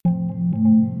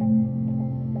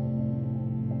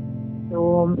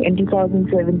So in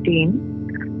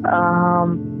 2017,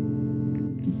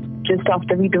 just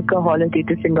after we took a holiday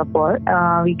to Singapore,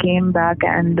 we came back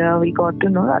and we got to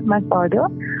know that my father,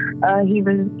 he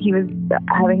was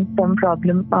having some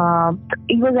problem.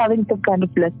 He was having some kind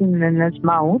of blessing in his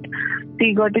mouth. So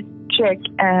he got it checked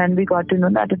and we got to know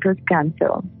that it was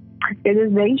cancer. It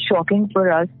is very shocking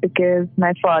for us because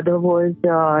my father was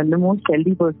the most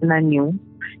healthy person I knew,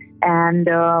 and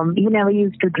he never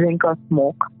used to drink or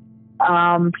smoke.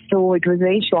 So it was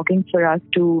very shocking for us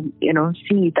to,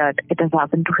 see that it has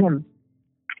happened to him.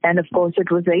 And of course,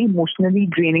 it was very emotionally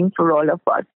draining for all of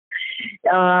us.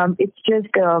 It's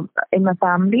just in my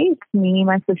family, it's me,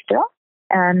 my sister,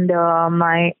 and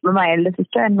my elder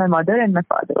sister, and my mother and my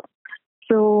father.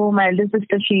 So my elder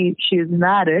sister, she is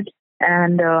married,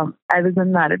 and I was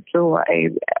unmarried. So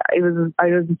I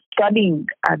was studying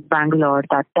at Bangalore at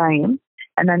that time,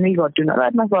 and then we got to know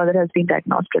that my father has been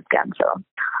diagnosed with cancer.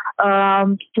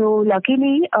 So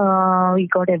luckily, we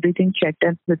got everything checked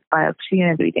with biopsy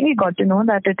and everything. We got to know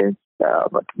that it is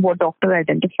what doctor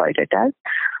identified it as.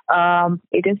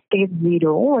 It is stage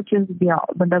 0, which is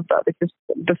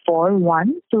before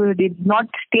 1. So we did not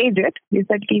stage it. We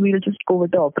said we will just go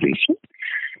with the operation.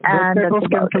 And what type of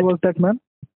cancer was that, ma'am?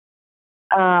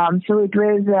 So it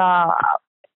was.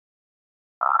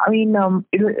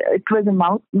 It was a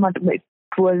mouth.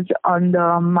 It was in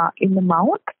the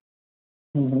mouth.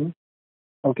 Mm-hmm.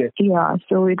 Okay. Yeah,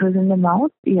 so it was in the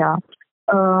mouth. Yeah.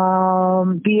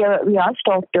 We asked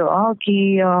doctor, what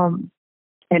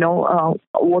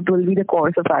will be the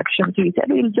course of action. So he said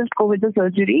we'll just go with the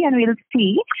surgery and we'll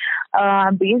see,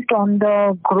 based on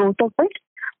the growth of it,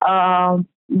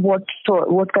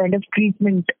 what kind of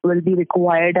treatment will be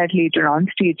required at later on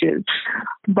stages.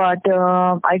 But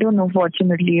I don't know,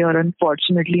 fortunately or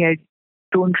unfortunately, I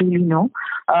don't really know.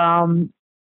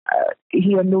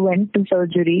 He underwent the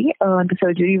surgery. The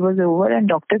surgery was over, and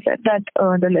doctor said that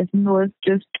the lesion was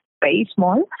just very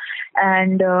small,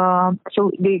 and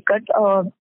so they cut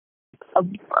a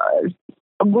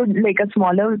good, like a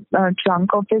smaller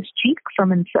chunk of his cheek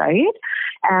from inside,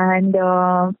 and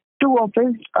 2 of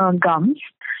his gums,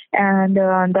 and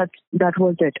that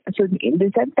was it. So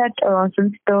they said that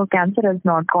since the cancer has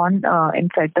not gone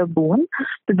inside the bone,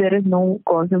 so there is no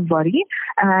cause of worry,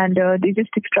 and they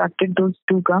just extracted those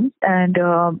 2 gums and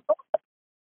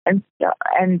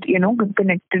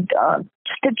connected,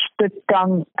 stitched the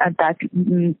tongue at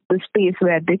the space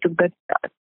where they took the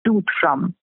tooth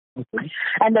from. Okay.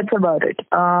 And that's about it.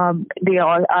 They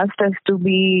all asked us to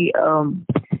be,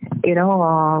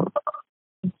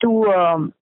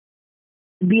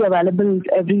 be available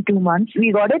every 2 months.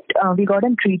 We got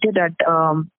him treated at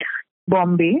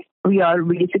Bombay. We are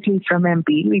basically from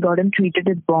MP. We got him treated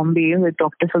at Bombay with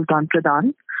Dr. Sultan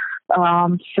Pradhan.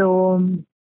 So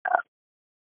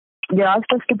they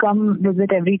asked us to come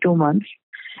visit every 2 months.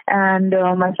 And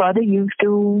my father used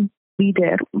to be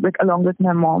there along with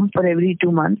my mom for every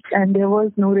 2 months. And there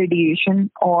was no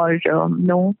radiation or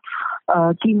no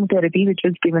chemotherapy which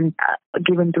was given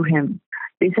to him.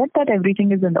 They said that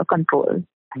everything is under control.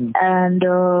 And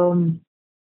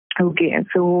okay,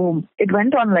 so it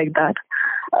went on like that.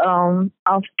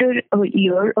 After a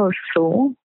year or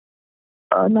so,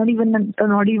 not even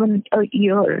a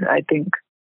year, I think.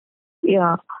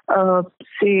 Yeah,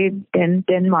 say 10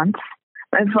 months.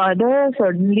 My father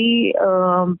suddenly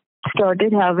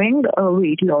started having a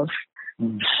weight loss.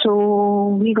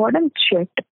 So we got him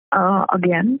checked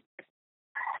again.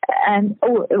 And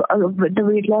the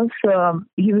weight loss,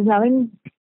 he was having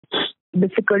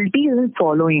difficulties in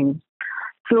swallowing.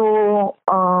 So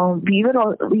we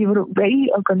were very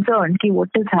concerned what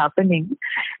is happening,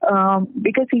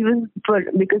 because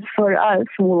for us,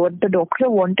 what the doctor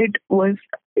wanted was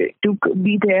to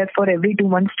be there for every 2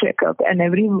 months checkup, and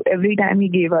every time he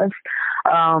gave us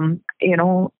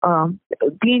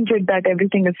clean check that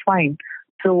everything is fine.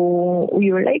 So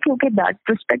we were like, okay, that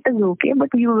prospect is okay,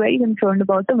 but we were very concerned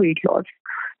about the weight loss.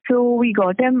 So we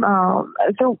got him,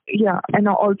 and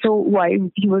also why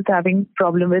he was having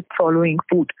problem with swallowing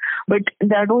food. But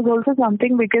that was also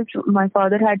something because my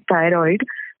father had thyroid.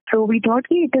 So we thought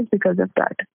it is because of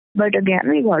that. But again,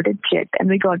 we got it checked and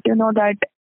we got to know that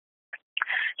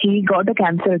he got a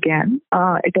cancer again.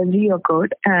 It has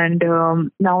reoccurred, and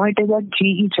now it is at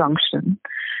GE junction.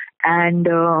 And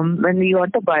when we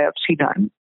got the biopsy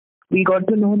done, we got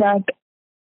to know that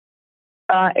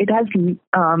it has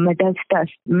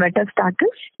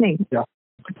metastasis. Yeah.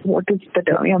 What is the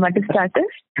term? Yeah,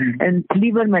 metastasis and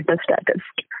liver metastasis.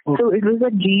 Okay. So it was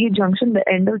at GE junction, the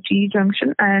end of GE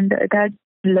junction, and it had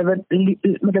liver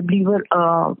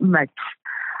mets.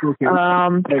 Okay.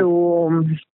 So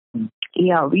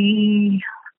yeah, we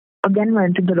again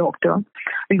went to the doctor.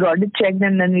 We got it checked,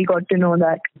 and then we got to know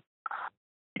that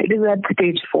it is at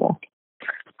stage 4.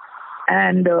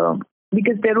 And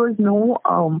because there was no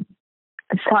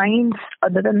signs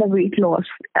other than the weight loss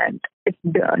and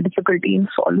the difficulty in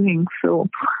swallowing, so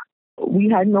we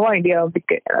had no idea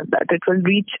that it will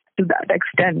reach to that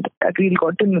extent that we'll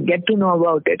get to know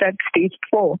about it at stage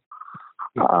 4.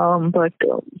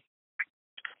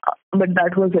 But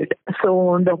that was it.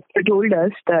 So doctor told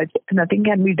us that nothing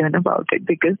can be done about it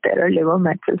because there are liver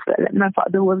mets as well. And my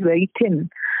father was very thin.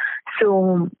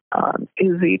 So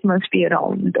his weight must be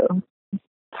around,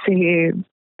 say,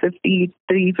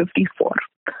 53, 54.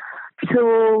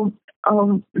 So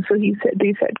they said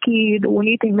the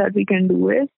only thing that we can do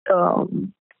is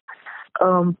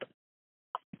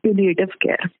palliative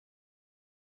care.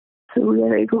 So we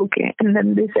were like, okay. And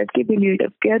then they said,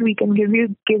 palliative care, we can give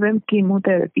him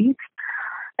chemotherapy,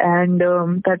 and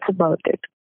that's about it.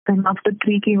 And after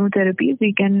 3 chemotherapies,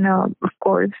 we can, of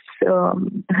course,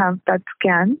 have that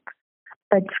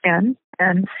PET scan,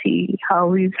 and see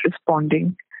how he's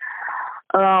responding.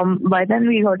 By then,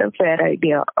 we got a fair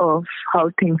idea of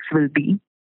how things will be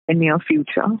in near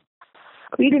future.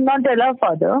 We did not tell our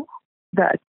father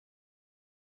that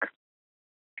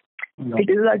it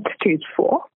is at stage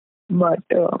 4. But,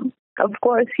 of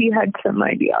course, he had some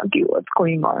idea what's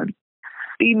going on.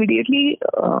 We immediately,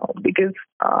 because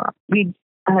we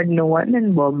had no one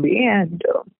in Bombay, and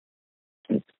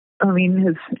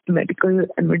his medical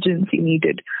emergency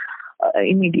needed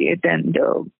immediate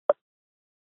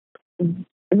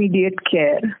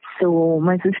care. So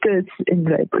my sister is in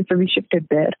Raipur, so we shifted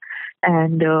there.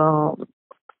 And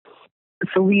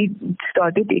so we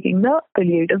started taking the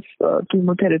palliative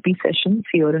chemotherapy sessions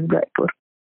here in Raipur.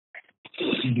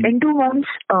 Mm-hmm. In 2 months,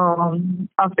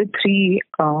 after three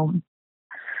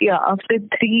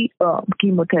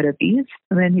chemotherapies,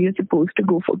 when he was supposed to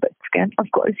go for PET scan,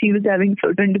 of course, he was having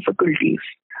certain difficulties.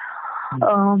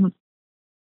 Mm-hmm.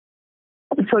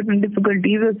 Certain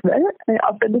difficulties as well.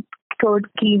 After the 3rd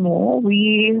chemo,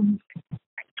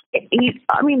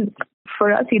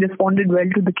 for us, he responded well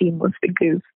to the chemos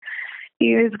because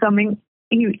he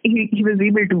was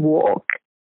able to walk.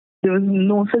 There was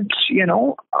no such,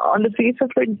 on the face of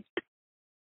it,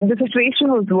 the situation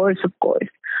was worse, of course.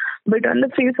 But on the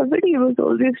face of it, he was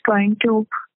always trying to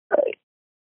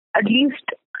at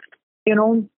least,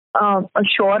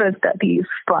 assure us that he is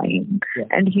fine. Yeah.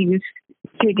 And he is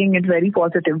taking it very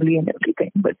positively and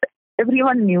everything. But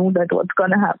everyone knew that what's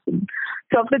going to happen.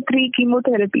 So after 3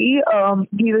 chemotherapy,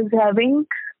 he was having,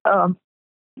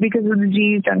 because of the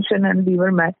GE junction and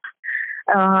liver mets,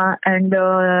 and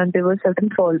there were certain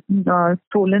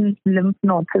swollen lymph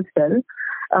nodes as well.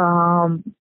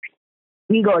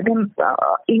 We got him,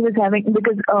 he was having,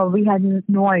 because we had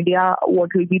no idea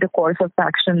what will be the course of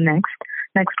action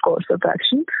next course of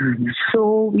action. Mm-hmm.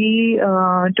 So we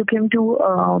took him to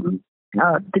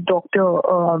the doctor,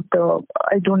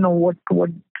 I don't know what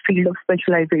field of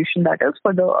specialization that is,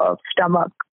 for the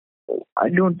stomach. I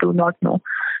do not know.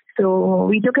 So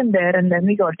we took him there, and then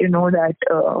we got to know that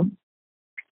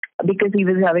because he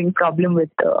was having problem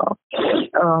with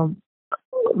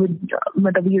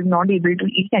whether he is not able to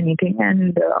eat anything,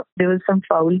 and there was some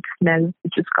foul smell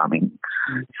which is coming.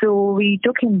 Mm. So we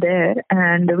took him there,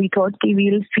 and we thought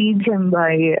we'll feed him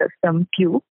by some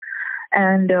tube,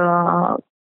 and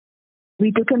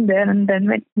we took him there. And then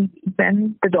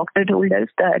when the doctor told us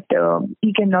that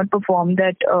he cannot perform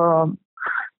that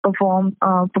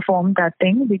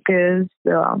thing because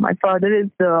my father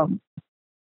is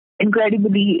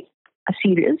incredibly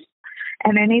serious,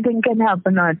 and anything can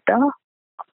happen at the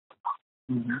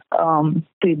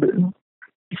table.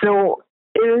 So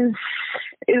it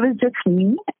was just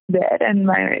me there and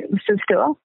my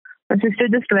sister. My sister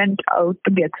just went out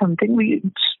to get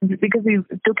something. Because we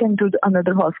took him to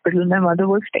another hospital. My mother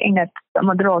was staying at some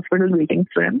other hospital waiting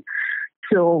for him.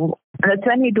 So that's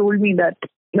when he told me that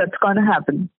that's going to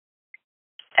happen.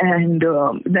 And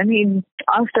then he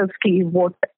asked us,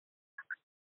 what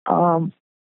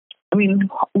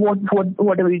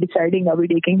are we deciding? Are we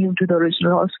taking him to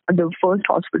the first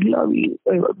hospital, or we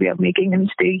are making him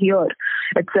stay here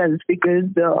itself? Because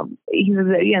he was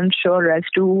very unsure as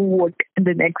to what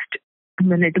the next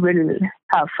minute will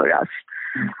have for us.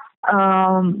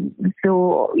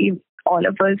 So all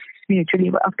of us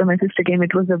mutually, after my sister came,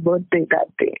 it was her birthday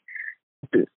that day.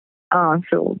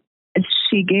 So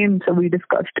she came, so we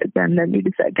discussed it, and then we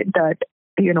decided that,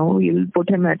 we'll put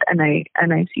him at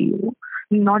NICU.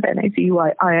 Not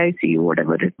NICU, IICU,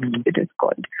 whatever it is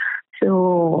called.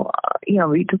 So,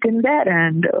 we took him there,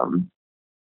 and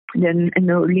Then in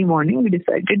the early morning, we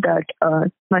decided that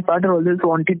my father always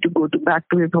wanted to go back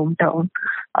to his hometown.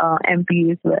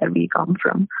 MP is where we come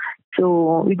from.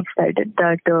 So we decided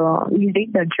that we'll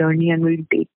take that journey and we'll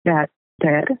take that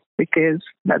there because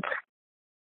that's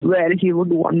where he would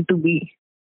want to be.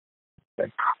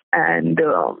 And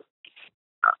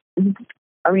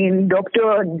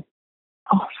doctor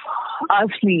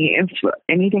asked me if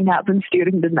anything happens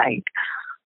during the night.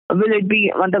 Will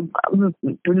we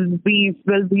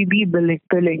be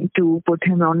willing to put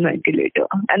him on ventilator?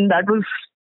 And that was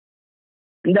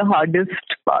the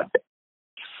hardest part.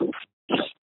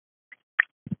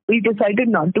 We decided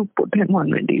not to put him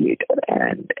on ventilator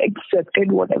and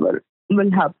accepted whatever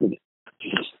will happen.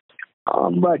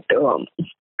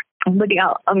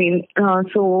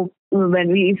 So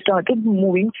when we started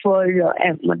moving for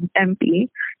MP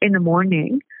in the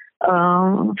morning,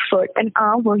 for an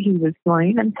hour he was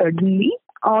fine, and suddenly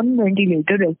on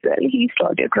ventilator as well, he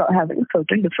started having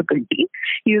certain difficulty.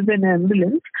 He was in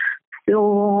ambulance.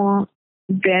 So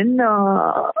then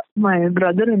my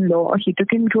brother-in-law, he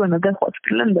took him to another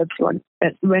hospital, and that's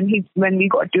when we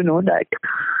got to know that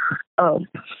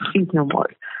he's no more.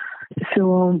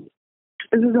 So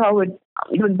this is how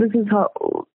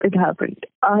it happened.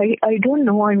 I don't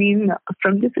know. I mean,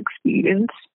 from this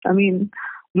experience,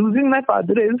 losing my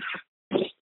father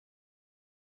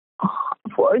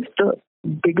was the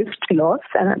biggest loss,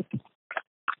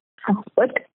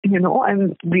 but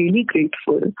I'm really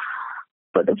grateful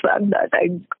for the fact that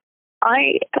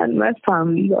I and my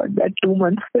family got that 2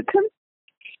 months with him.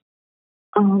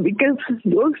 Because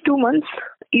those 2 months,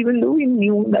 even though we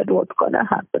knew that what's gonna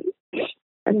happen,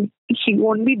 and he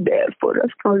won't be there for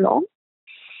us for long,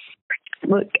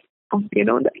 but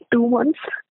that 2 months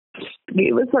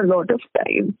gave us a lot of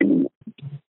time to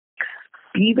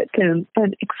be with him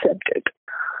and accept it.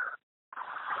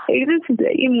 It is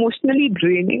very emotionally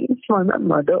draining for my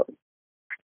mother,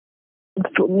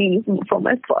 for me, for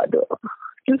my father,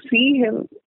 to see him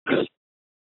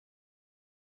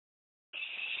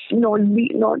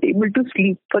not able to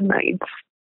sleep for nights.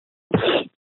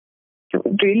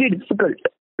 Really difficult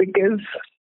because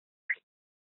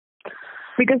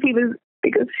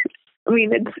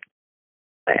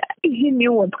he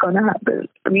knew what's gonna happen.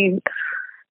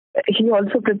 He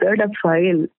also prepared a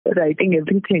file writing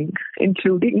everything,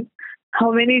 including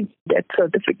how many death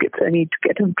certificates I need to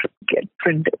get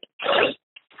printed.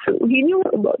 So he knew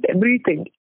about everything,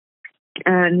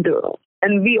 and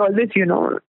we always,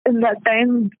 in that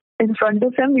time in front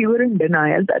of him, we were in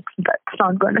denial that that's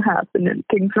not going to happen and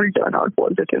things will turn out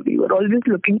positive. We were always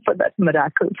looking for that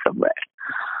miracle somewhere.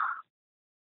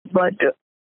 But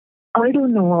I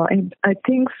don't know. I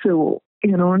think so.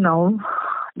 Now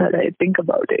that I think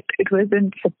about it, it was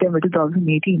in September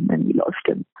 2018 when we lost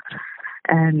him,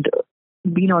 and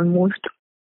been almost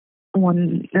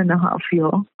 1.5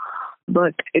 years.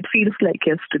 But it feels like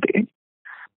yesterday.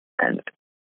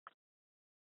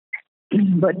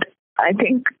 But I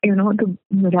think, the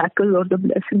miracle or the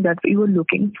blessing that we were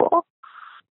looking for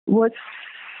was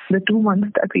the 2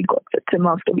 months that we got with him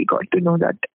after we got to know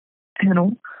that,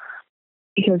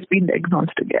 he has been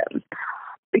diagnosed again.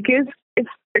 Because if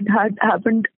it had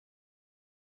happened,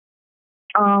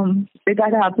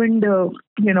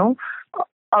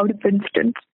 out of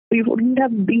instance, we wouldn't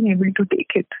have been able to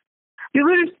take it. We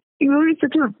were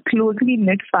such a closely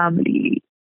knit family.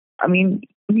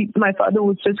 My father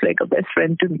was just like a best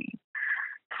friend to me.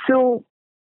 So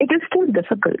it is still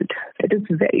difficult. It is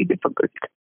very difficult.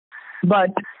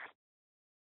 But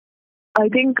I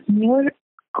think more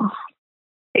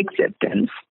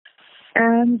acceptance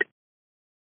and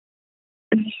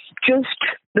just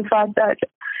the fact that,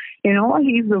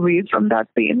 he's away from that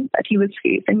pain that he was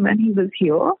facing when he was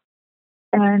here,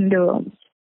 and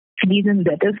he's in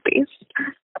better space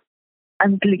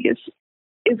and place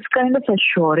is kind of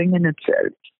assuring in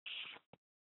itself.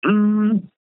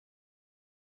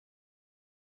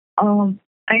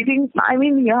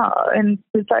 And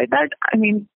beside that,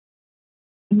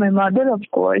 my mother, of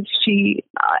course, she,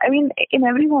 in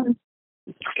everyone's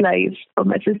life, for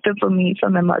my sister, for me, for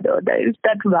my mother, there is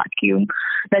that vacuum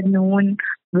that no one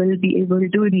will be able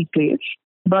to replace.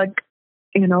 But,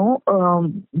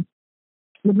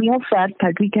 the mere fact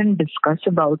that we can discuss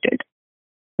about it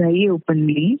very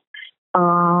openly,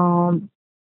 and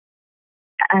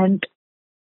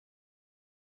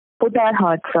put our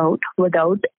hearts out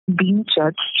without being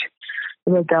judged,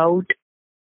 without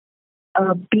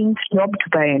being stopped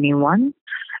by anyone,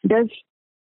 does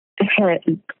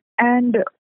help. And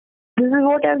this is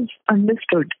what I've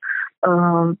understood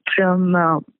from,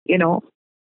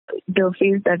 the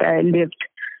phase that I lived.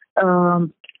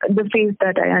 the phase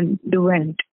that I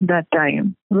underwent that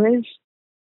time was,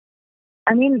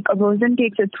 I mean, a person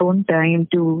takes its own time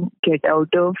to get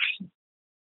out of,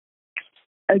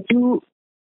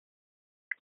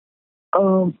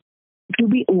 to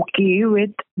be okay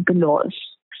with the loss.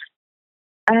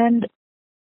 And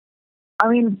I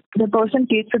mean, the person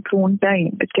takes its own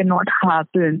time. It cannot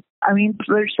happen. I mean,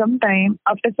 after some time,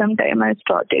 I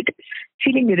started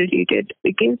feeling irritated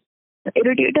because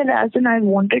irritated as in I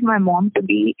wanted my mom to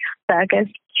be back as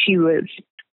she was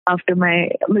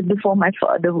before my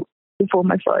father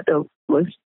was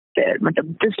there,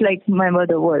 just like my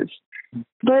mother was.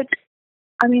 But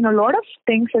I mean, a lot of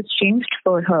things has changed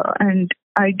for her, and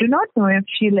I do not know if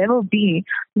she'll ever be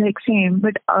like same.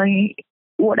 But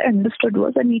what I understood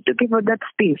was I need to give her that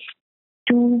space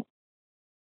to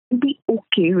be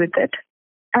okay with it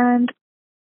and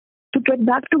to get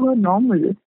back to her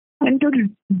normal and to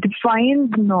define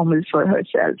the normal for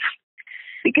herself.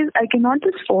 Because I cannot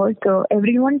just force her.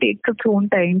 Everyone takes its own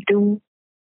time to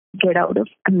get out of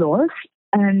the loss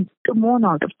and to mourn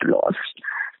out of the loss.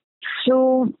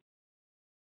 So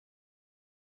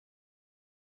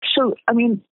I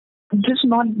mean, just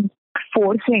not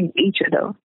forcing each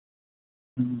other.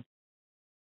 Mm-hmm.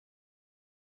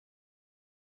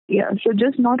 Yeah, so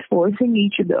just not forcing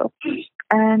each other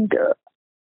and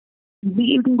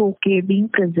being okay, being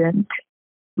present,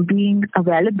 being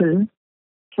available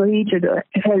for each other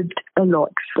helped a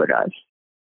lot for us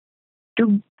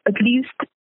to at least,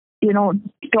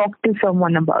 talk to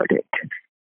someone about it.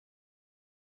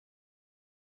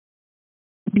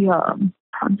 Yeah,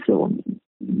 so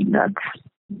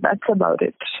that's about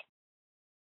it.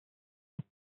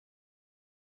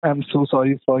 I'm so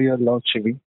sorry for your loss,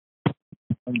 Shivi.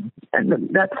 And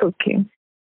that's okay.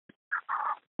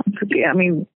 It's okay. I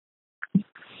mean,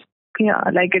 yeah,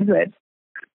 like I said,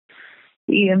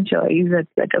 EM Choice is a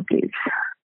better place.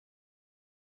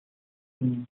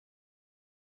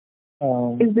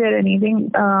 Is there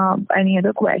anything, any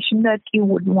other question that you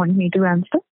would want me to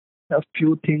answer? A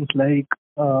few things like,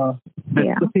 when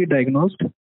was he diagnosed?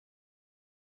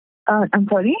 I'm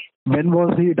sorry? When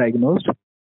was he diagnosed?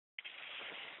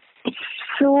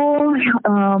 So,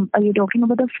 are you talking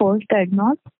about the first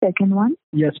diagnosis, second one?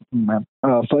 Yes, ma'am.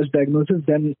 First diagnosis,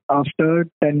 then after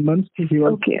 10 months, he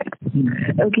was... Okay.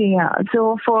 Okay, yeah.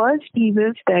 So, first, he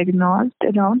was diagnosed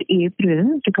around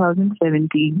April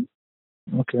 2017.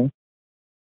 Okay.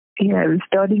 Yeah, I was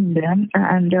studying then.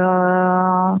 And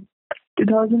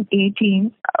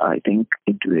 2018, I think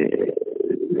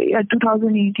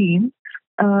 2018,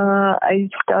 I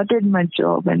started my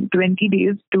job, and 20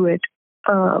 days to it,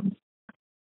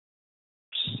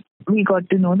 we got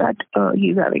to know that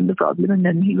he's having the problem, and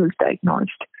then he was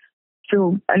diagnosed.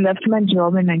 So I left my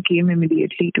job and I came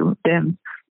immediately to them,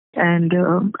 and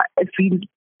I feel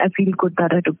good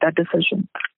that I took that decision.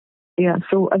 Yeah,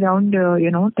 so around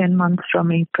 10 months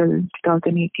from April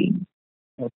 2018.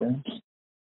 Okay.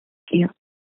 Yeah.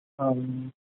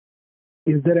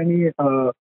 Is there any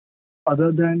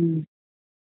other than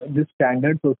the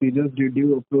standard procedures, did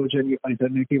you approach any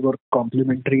alternative or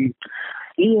complementary?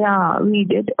 Yeah, we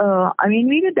did.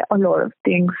 We did a lot of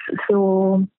things.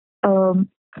 So,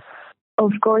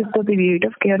 of course, the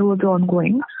palliative care was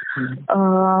ongoing.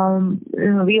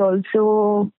 We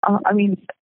also,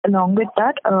 along with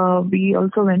that, we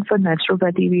also went for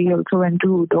naturopathy. We also went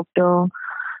to Dr.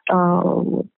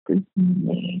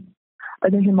 The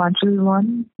Himachal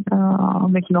one,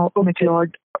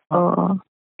 McLeod.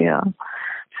 Yeah.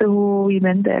 So we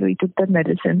went there. We took that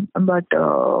medicine, but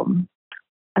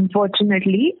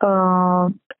unfortunately,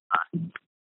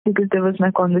 because there was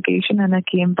my convocation and I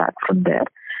came back from there,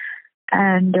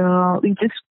 and we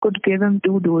just could give him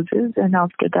 2 doses, and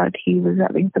after that he was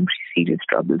having some serious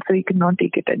trouble, so he could not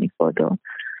take it any further.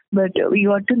 But we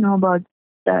got to know about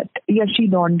that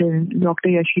Dr.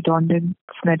 Yashi Dondon's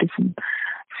medicine.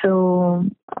 So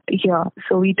yeah,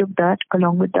 so we took that.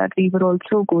 Along with that, we were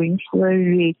also going for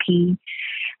Reiki,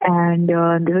 and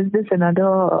there was this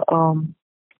another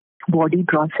body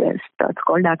process that's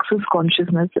called access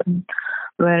consciousness, and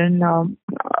wherein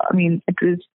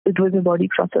it was a body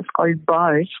process called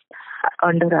bars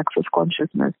under access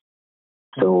consciousness.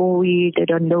 So we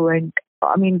did underwent.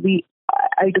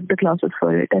 I took the classes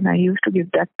for it, and I used to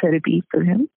give that therapy for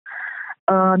him.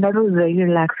 That was very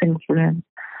relaxing for him,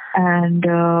 and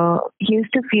he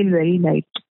used to feel very light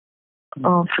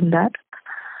from that.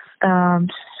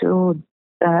 So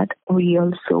that we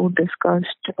also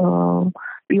discussed.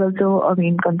 We also,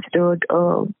 considered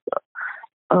a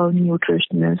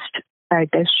nutritionist,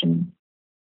 dietitian.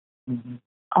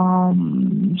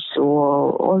 So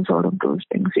all sort of those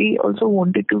things. He also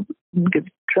wanted to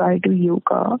try to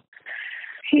yoga.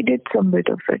 He did some bit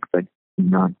of it, but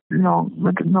not long,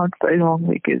 but not for long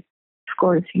because, of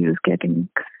course, he was getting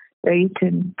very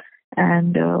thin,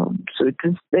 and so it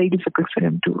was very difficult for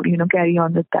him to, carry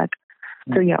on with that.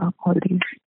 So yeah, all these.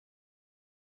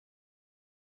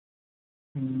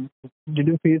 Did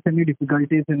you face any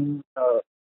difficulties in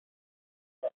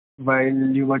while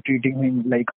you were treating him,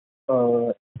 like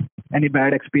any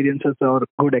bad experiences or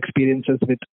good experiences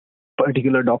with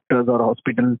particular doctors or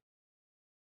hospitals?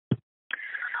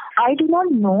 I do not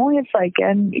know if I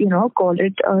can, call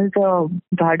it as a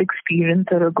bad experience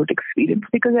or a good experience,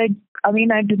 because I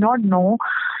mean, I do not know.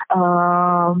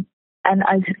 And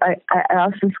I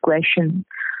ask this question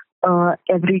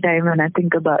every time when I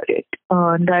think about it.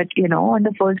 That, on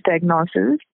the first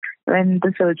diagnosis, when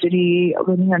he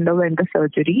underwent the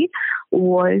surgery,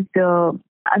 was the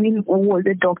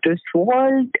doctor's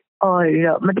fault, or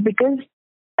because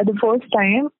at the first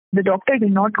time, the doctor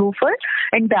did not go for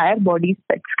entire body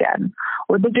PET scan.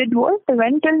 What they did was they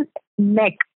went till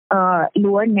neck,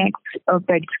 lower neck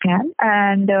PET scan,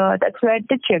 and that's where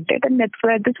they checked it, and that's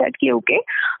where they said, okay,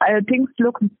 things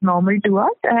look normal to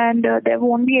us, and there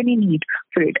won't be any need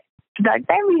for it. So that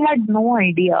time we had no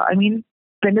idea. I mean,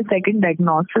 when the second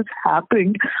diagnosis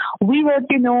happened, we got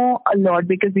to know a lot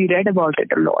because we read about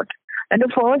it a lot. And the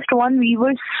first one, we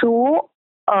were so,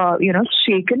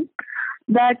 shaken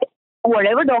that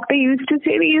whatever doctor used to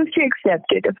say, we used to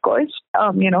accept it, of course.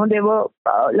 There were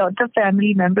lots of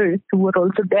family members who were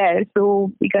also there.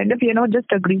 So we kind of,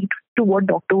 just agreed to what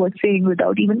doctor was saying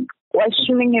without even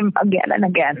questioning him again and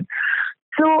again.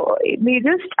 So they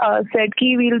just said,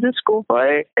 we'll just go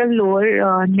for a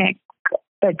lower neck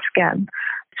PET scan.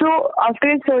 So after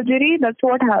his surgery, that's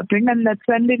what happened. And that's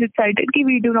when they decided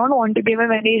we do not want to give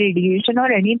him any radiation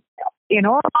or any,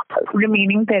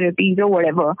 remaining therapies or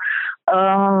whatever.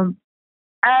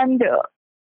 And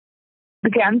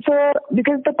the cancer,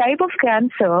 because the type of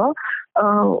cancer,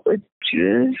 which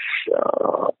is,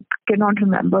 cannot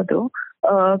remember though,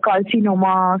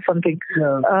 carcinoma something.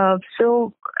 Yeah.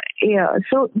 So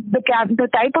the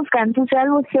type of cancer cell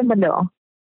was similar.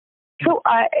 So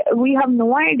we have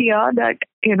no idea that,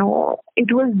 it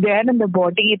was there in the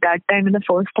body at that time, in the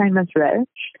first time as well,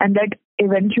 and that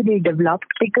eventually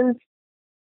developed because,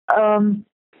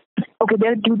 okay,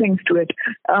 there are two things to it.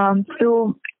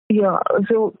 So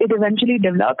it eventually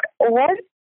developed, or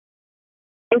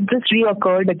it just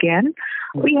reoccurred again.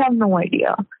 We have no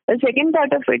idea. The second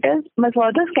part of it is my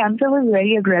father's cancer was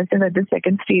very aggressive at the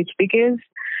second stage because,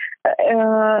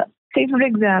 say for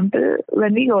example,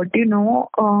 when we got to know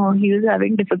he was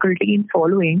having difficulty in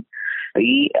swallowing,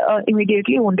 we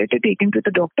immediately wanted to take him to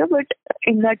the doctor. But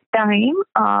in that time,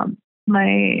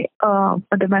 my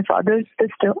father's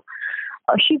sister,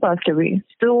 she passed away.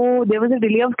 So there was a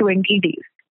delay of 20 days.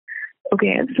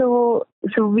 Okay, so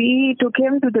we took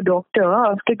him to the doctor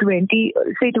after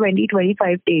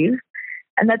 25 days.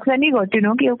 And that's when we got to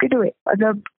know,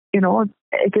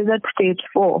 it is at stage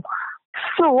 4.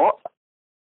 So,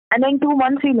 and then 2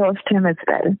 months we lost him as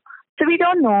well. So we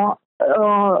don't know,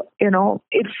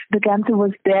 if the cancer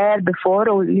was there before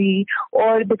only,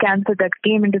 or the cancer that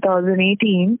came in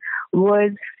 2018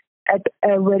 was at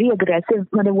a very aggressive,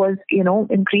 but it was,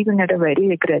 increasing at a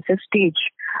very aggressive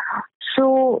stage.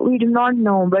 So we do not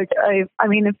know. But I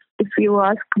mean, if you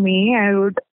ask me, I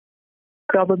would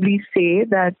probably say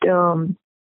that,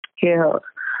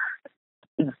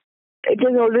 it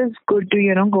is always good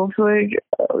to, go for,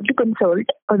 to consult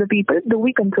other people. Though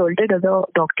we consulted other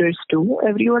doctors too.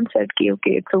 Everyone said,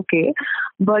 okay, it's okay.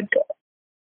 But,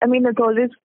 I mean, it's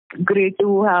always great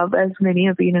to have as many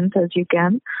opinions as you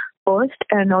can first,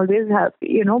 and always have,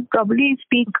 probably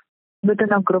speak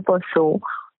within a group or so.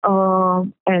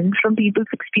 And from people's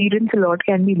experience, a lot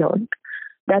can be learned.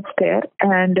 That's there.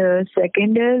 And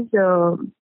second is,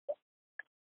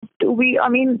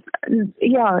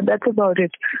 that's about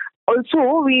it.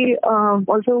 Also, we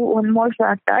also one more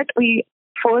fact that we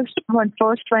first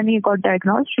when he got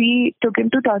diagnosed, we took him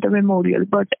to Tata Memorial,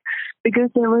 but because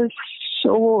there was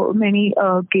so many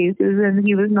cases and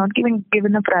he was not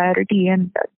given a priority,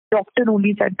 and doctor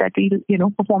only said that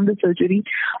we'll perform the surgery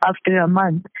after a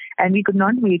month, and we could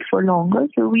not wait for longer,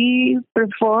 so we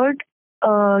preferred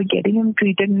getting him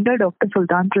treated under Dr.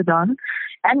 Sultan Pradhan.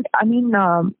 And I mean,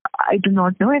 I do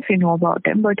not know if you know about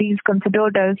him, but he's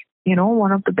considered as,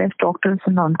 one of the best doctors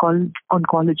in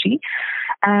oncology.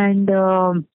 And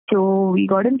so we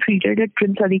got him treated at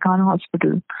Prince Ali Khan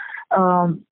Hospital.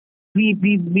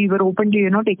 We were open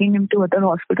to, taking him to other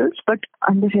hospitals, but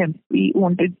under him, we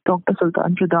wanted Dr.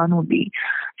 Sultan Pradhan only.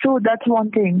 So that's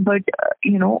one thing. But,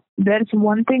 there's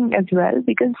one thing as well,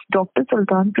 because Dr.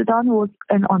 Sultan Pradhan was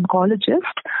an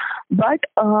oncologist, but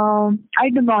I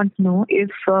do not know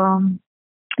if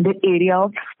the area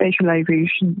of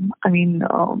specialization,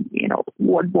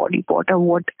 what body part or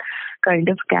what kind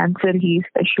of cancer he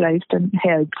specialized in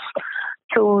helps.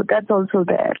 So that's also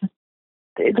there.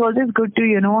 It's always good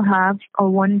to, have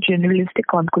one generalistic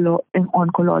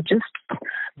oncologist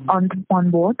on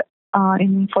board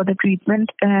for the treatment,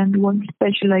 and one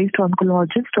specialized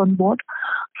oncologist on board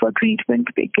for treatment,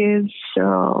 because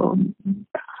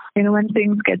when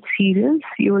things get serious,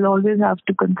 you will always have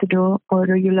to consider,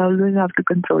 or you'll always have to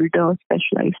consult a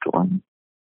specialized one.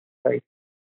 Right.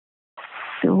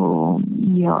 So,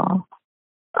 yeah.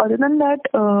 Other than that,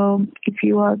 if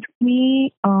you ask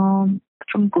me,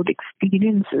 from good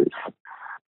experiences,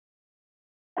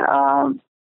 I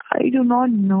do not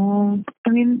know.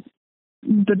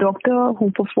 The doctor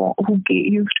who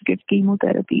used to give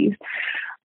chemotherapies,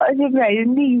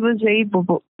 surprisingly, he was very,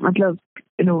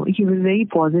 he was very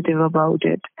positive about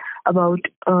it.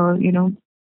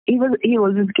 He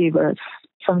always gave us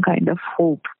some kind of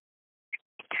hope.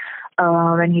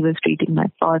 When he was treating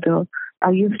my father, I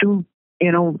used to,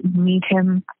 meet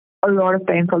him a lot of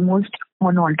times, almost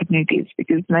on alternatives,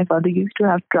 because my father used to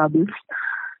have troubles.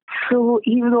 So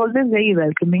he was always very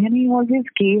welcoming, and he always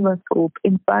gave us hope.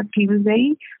 In fact, he was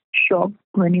very shocked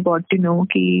when he got to know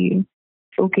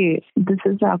okay, this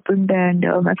has happened, and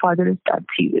my father is that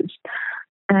serious.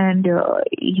 And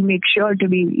he makes sure to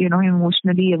be,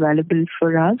 emotionally available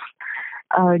for us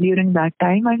during that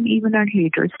time, and even at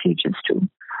later stages too.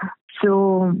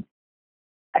 So,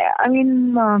 yeah,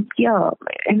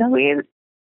 in a way,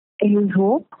 his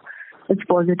hope, its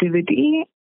positivity.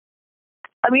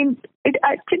 It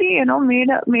actually,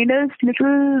 made us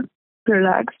little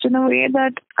relaxed in a way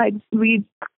that we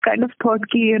kind of thought,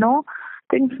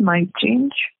 things might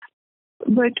change,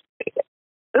 but it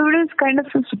was kind of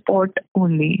a support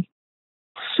only.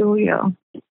 So, yeah.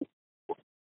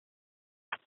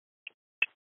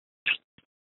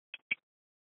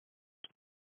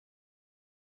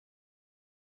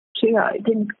 So, yeah, I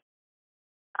think,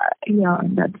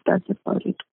 that's about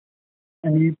it.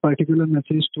 Any particular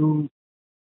message to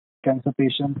cancer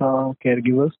patients or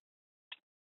caregivers?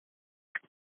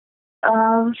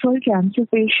 For cancer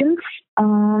patients,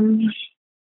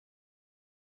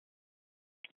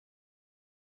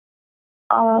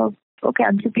 for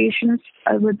cancer patients,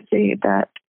 I would say that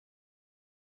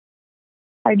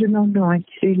I do not know.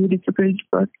 It's really difficult,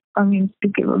 but to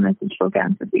give a message for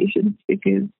cancer patients,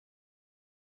 because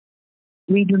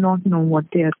we do not know what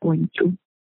they are going through.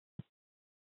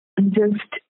 And just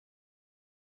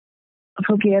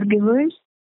for caregivers,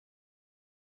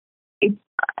 it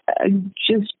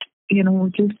just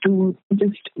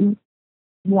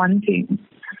one thing,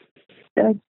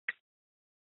 that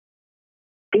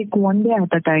take one day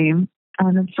at a time,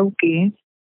 and it's okay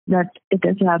that it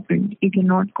has happened. You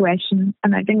cannot question,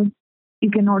 and I think you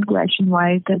cannot question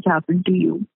why it has happened to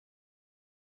you,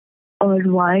 or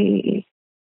why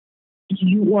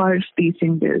you are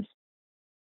facing this,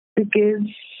 because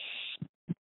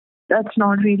that's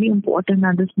not really important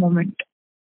at this moment.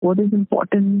 What is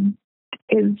important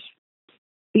is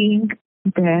being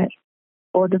there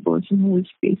for the person who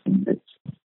is facing this.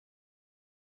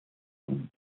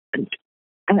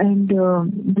 And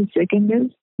the second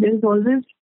is, there's a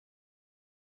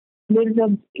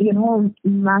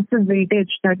massive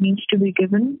weightage that needs to be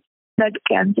given, that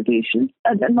cancer patients,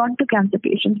 not the cancer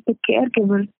patients, the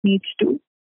caregiver needs to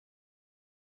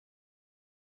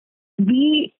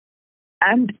be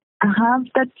and have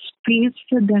that space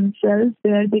for themselves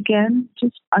where they can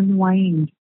just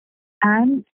unwind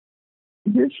and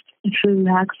just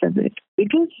relax a bit.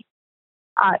 Because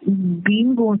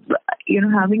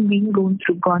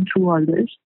gone through all this,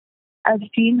 I've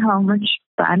seen how much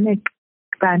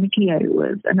panicky I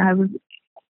was, and I was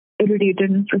irritated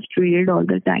and frustrated all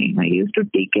the time. I used to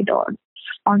take it on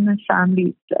my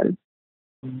family itself.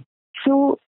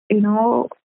 So,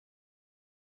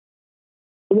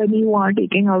 when you are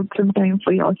taking out some time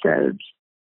for yourselves,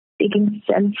 taking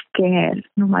self-care,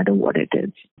 no matter what it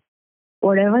is,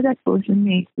 whatever that person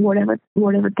makes, whatever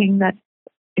thing that,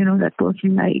 that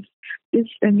person likes,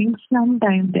 just spending some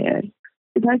time there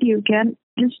so that you can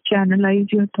just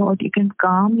channelize your thought, you can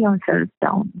calm yourself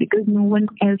down, because no one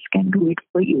else can do it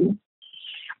for you.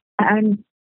 And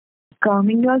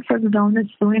calming yourself down is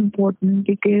so important,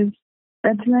 because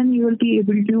that's when you will be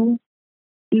able to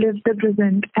live the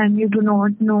present, and you do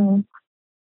not know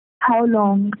how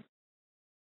long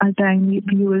a time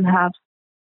you will have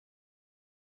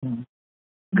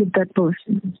with that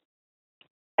person.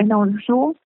 And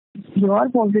also, your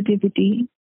positivity,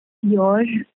 your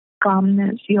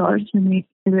calmness, your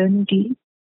serenity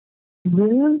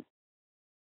will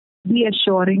be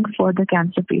assuring for the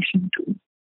cancer patient too.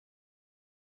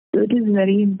 So it is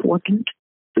very important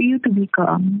for you to be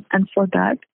calm, and for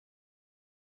that,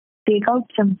 take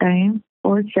out some time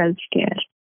for self-care.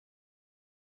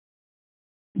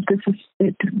 This is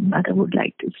it that I would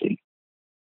like to say.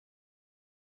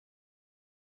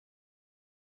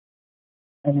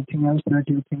 Anything else that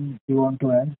you think you want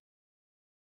to add?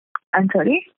 I'm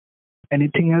sorry?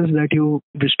 Anything else that you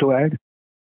wish to add?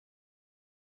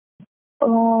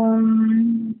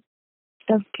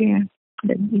 Okay.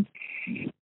 Let me.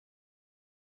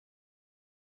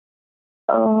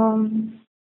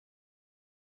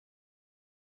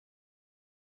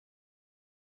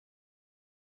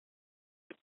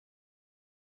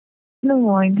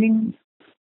 No, I think.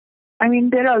 I mean,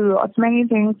 there are many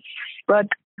things, but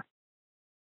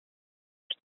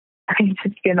I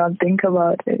just cannot think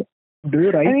about it. Do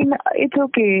you write? I mean, it's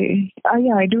okay.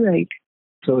 Yeah, I do write.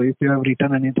 So if you have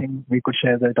written anything, we could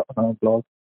share that on our blog.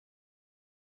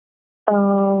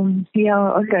 Yeah,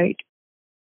 all right.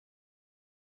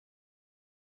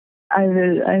 I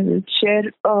will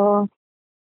share.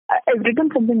 I've written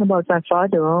something about my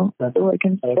father, so I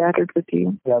can share it with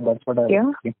you. Yeah, that's what I.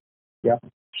 Yeah. Yeah.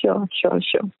 Sure.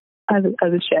 I will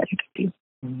share it with you.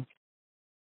 Mm-hmm.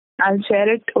 I'll share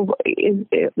it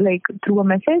like through a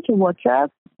message or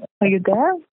WhatsApp. Are you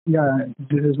there? Yeah,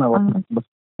 this is my WhatsApp number.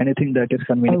 Anything that is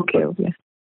convenient. Okay.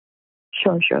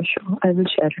 Sure. I will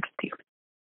share it with you.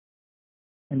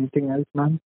 Anything else,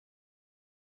 ma'am?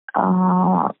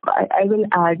 I will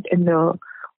add in the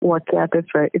WhatsApp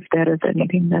if there is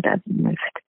anything that I've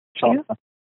missed. Sure. Yeah?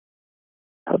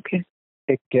 Okay.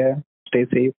 Take care. Stay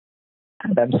safe.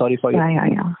 And I'm sorry for you.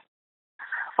 Yeah.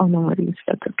 Oh, no worries.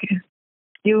 That's okay.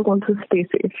 You also stay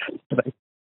safe. Right.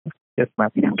 Yes,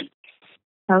 ma'am. Yeah.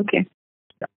 Okay.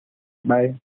 Yeah.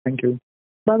 Bye. Thank you.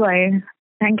 Bye-bye.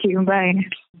 Thank you. Bye.